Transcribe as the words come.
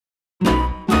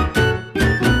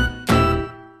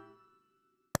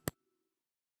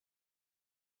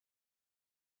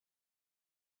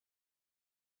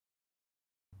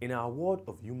In our world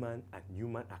of human and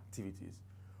human activities,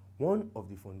 one of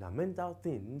the fundamental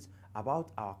things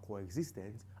about our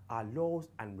coexistence are laws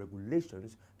and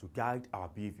regulations to guide our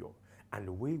behavior and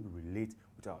the way we relate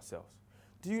with ourselves.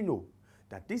 Do you know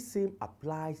that this same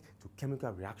applies to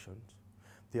chemical reactions?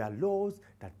 There are laws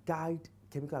that guide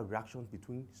chemical reactions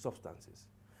between substances.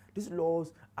 These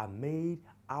laws are made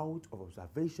out of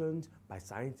observations by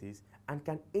scientists and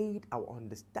can aid our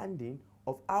understanding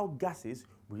of how gases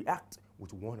react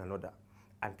with one another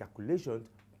and calculations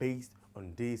based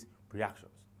on these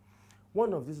reactions.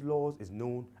 One of these laws is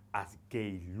known as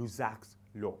Gay-Lussac's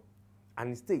law,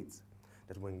 and it states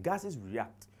that when gases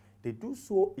react, they do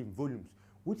so in volumes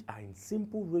which are in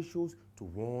simple ratios to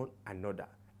one another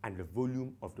and the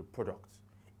volume of the products,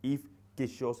 if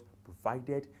gaseous,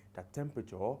 provided that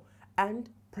temperature and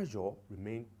pressure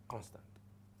remain constant.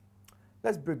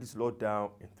 Let's break this law down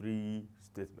in 3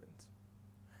 statements.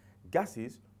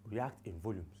 Gases react in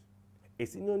volumes. A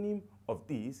synonym of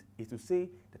this is to say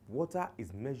that water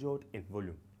is measured in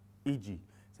volume, e.g.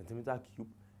 centimeter cube,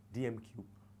 dm cube,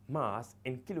 mass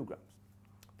in kilograms.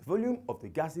 The volume of the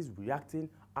gases reacting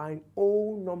are in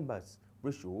whole numbers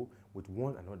ratio with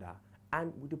one another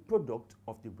and with the product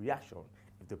of the reaction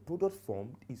if the product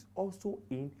formed is also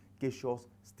in gaseous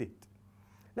state.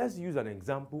 Let's use an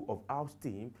example of how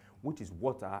steam, which is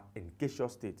water in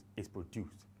gaseous state, is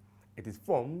produced. It is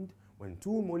formed when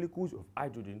 2 molecules of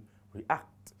hydrogen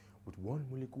react with 1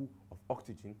 molecule of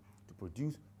oxygen to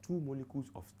produce 2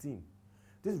 molecules of steam.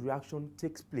 This reaction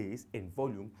takes place in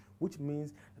volume, which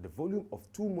means that the volume of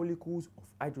 2 molecules of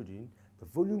hydrogen, the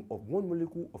volume of 1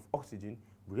 molecule of oxygen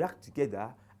react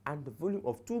together, and the volume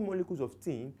of 2 molecules of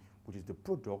steam, which is the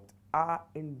product, are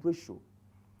in ratio,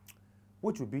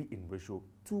 which will be in ratio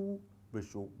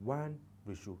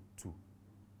 2:1:2.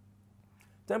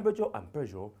 Temperature and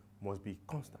pressure must be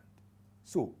constant.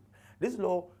 So, this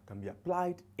law can be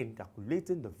applied in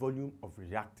calculating the volume of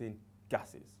reacting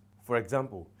gases. For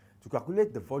example, to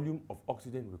calculate the volume of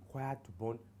oxygen required to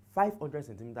burn 500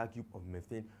 cm³ of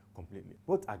methane completely.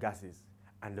 Both are gases,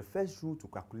 and the first rule to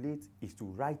calculate is to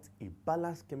write a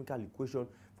balanced chemical equation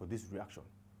for this reaction.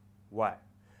 Why?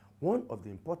 One of the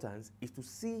importance is to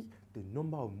see the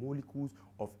number of molecules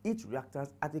of each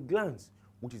reactant at a glance,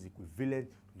 which is equivalent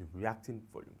to the reacting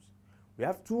volumes. We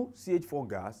have 2 CH4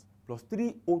 gas plus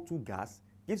 3 O2 gas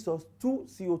gives us 2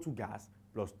 CO2 gas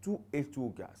plus 2 H2O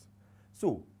gas.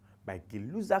 So, by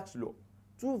Gay-Lussac's law,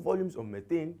 2 volumes of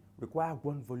methane require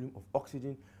 1 volume of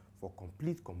oxygen for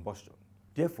complete combustion.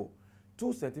 Therefore,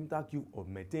 2 cm³ of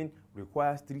methane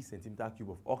requires 3 cm³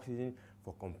 of oxygen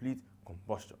for complete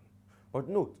combustion. But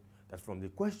note that from the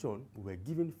question, we were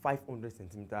given 500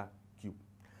 cm³.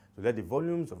 So let the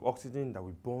volumes of oxygen that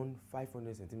we burn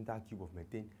 500 cm³ of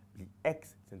methane be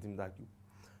x cm³.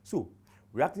 So,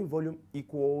 reacting volume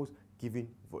equals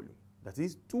given volume. That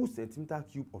is, 2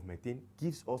 cm³ of methane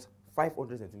gives us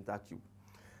 500 cm³.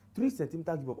 3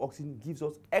 cm³ of oxygen gives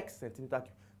us x cm³.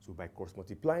 So by cross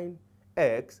multiplying,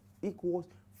 x equals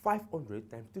 500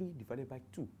 times 3 divided by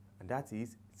 2, and that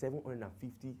is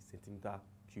 750 cm³.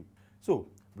 So,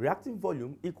 reacting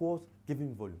volume equals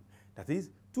given volume. That is,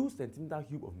 2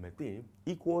 cm³ of methane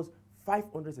equals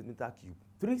 500 cm³.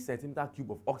 3 cm³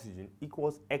 of oxygen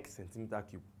equals x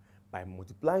cm³. By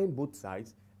multiplying both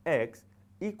sides, x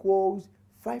equals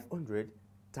 500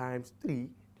 times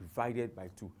 3 divided by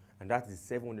 2, and that is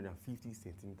 750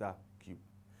 cm³.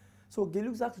 So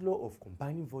Gay-Lussac's law of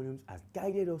combining volumes has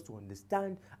guided us to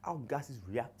understand how gases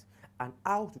react and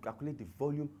how to calculate the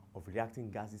volume of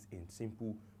reacting gases in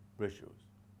simple ratios.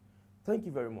 Thank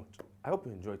you very much. I hope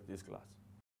you enjoyed this class.